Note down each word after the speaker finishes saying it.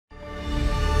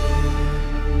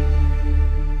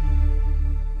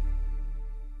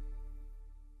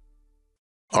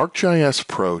ArcGIS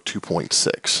Pro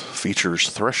 2.6 features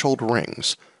threshold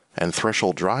rings and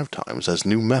threshold drive times as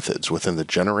new methods within the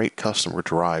Generate Customer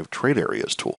Derived Trade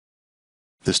Areas tool.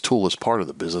 This tool is part of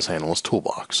the Business Analyst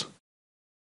Toolbox.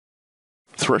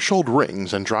 Threshold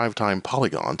rings and drive time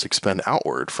polygons expand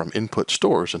outward from input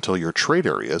stores until your trade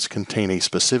areas contain a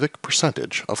specific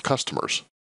percentage of customers.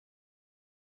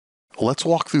 Let's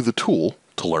walk through the tool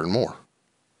to learn more.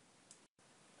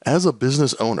 As a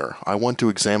business owner, I want to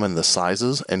examine the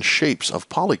sizes and shapes of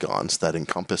polygons that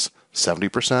encompass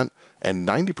 70% and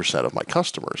 90% of my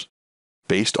customers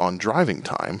based on driving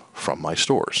time from my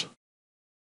stores.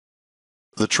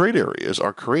 The trade areas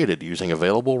are created using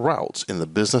available routes in the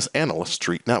Business Analyst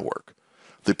Street Network.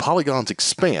 The polygons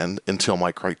expand until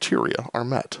my criteria are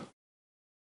met.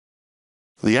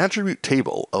 The attribute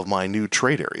table of my new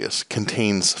trade areas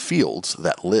contains fields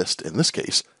that list, in this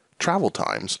case, travel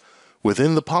times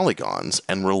within the polygons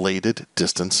and related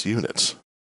distance units.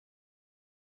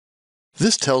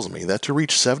 This tells me that to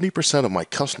reach 70% of my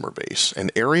customer base,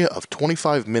 an area of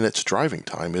 25 minutes driving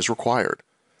time is required.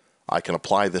 I can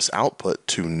apply this output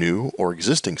to new or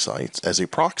existing sites as a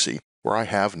proxy where I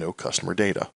have no customer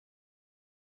data.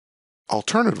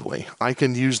 Alternatively, I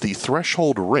can use the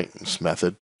threshold rings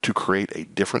method to create a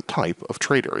different type of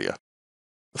trade area.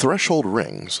 Threshold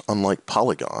rings, unlike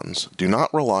polygons, do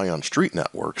not rely on street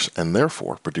networks and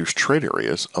therefore produce trade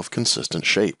areas of consistent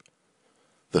shape.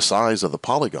 The size of the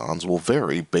polygons will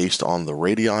vary based on the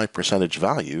radii percentage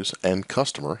values and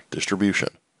customer distribution.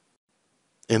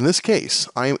 In this case,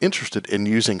 I am interested in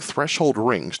using threshold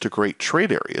rings to create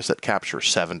trade areas that capture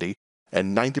 70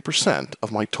 and 90%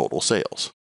 of my total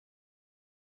sales.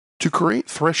 To create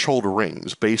threshold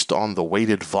rings based on the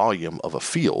weighted volume of a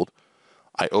field,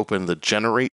 I open the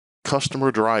Generate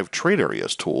Customer Derived Trade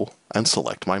Areas tool and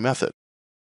select my method.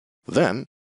 Then,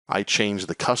 I change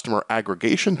the customer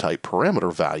aggregation type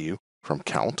parameter value from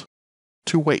count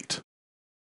to weight.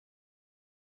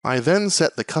 I then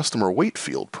set the customer weight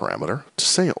field parameter to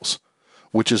sales,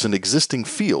 which is an existing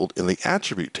field in the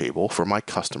attribute table for my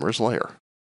customers layer.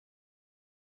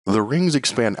 The rings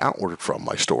expand outward from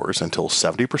my stores until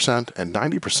 70% and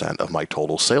 90% of my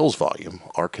total sales volume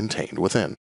are contained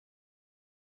within.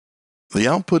 The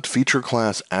output feature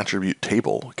class attribute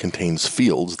table contains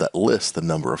fields that list the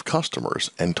number of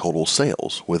customers and total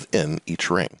sales within each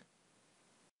ring.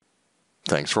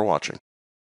 Thanks for watching.